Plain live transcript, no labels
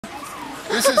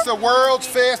This is the world's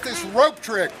fastest rope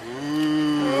trick.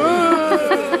 Ooh.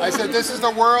 I said this is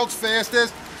the world's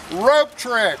fastest rope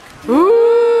trick.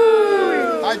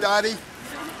 Ooh. Hi, Dottie.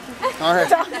 All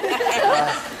right.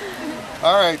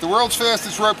 All right, the world's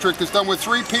fastest rope trick is done with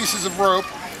 3 pieces of rope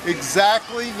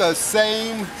exactly the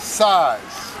same size.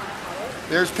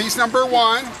 There's piece number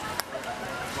 1.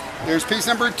 There's piece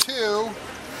number 2.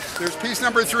 There's piece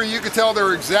number 3. You can tell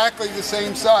they're exactly the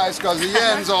same size because the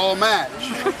ends all match.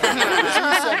 She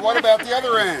said, what about the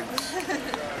other ends?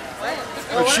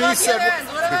 But she said,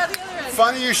 what about the other ends?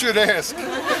 Funny you should ask.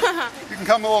 You can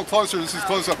come a little closer. This is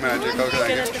close-up magic.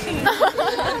 Okay.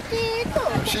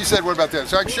 She said, what about that?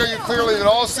 So I can show you clearly that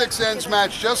all 6 ends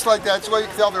match just like that. So you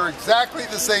can tell they're exactly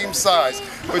the same size.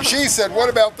 But she said, what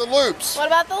about the loops? What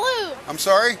about the loop? I'm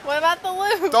sorry? What about the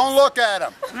loop? Don't look at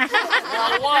them.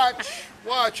 Now watch.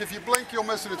 Watch. If you blink, you'll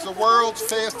miss it. It's the world's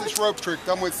fastest rope trick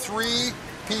done with 3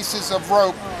 pieces of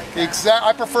rope.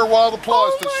 I prefer wild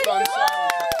applause to stun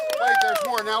silence. Wait, there's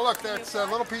more. Now look, that's a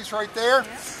little piece right there.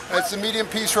 That's the medium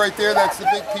piece right there. That's the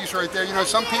big piece right there. You know,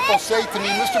 some people say to me,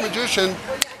 Mr. Magician,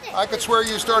 I could swear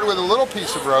you started with a little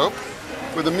piece of rope,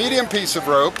 with a medium piece of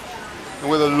rope, and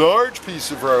with a large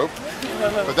piece of rope.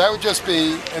 But that would just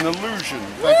be an illusion.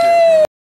 Thank you.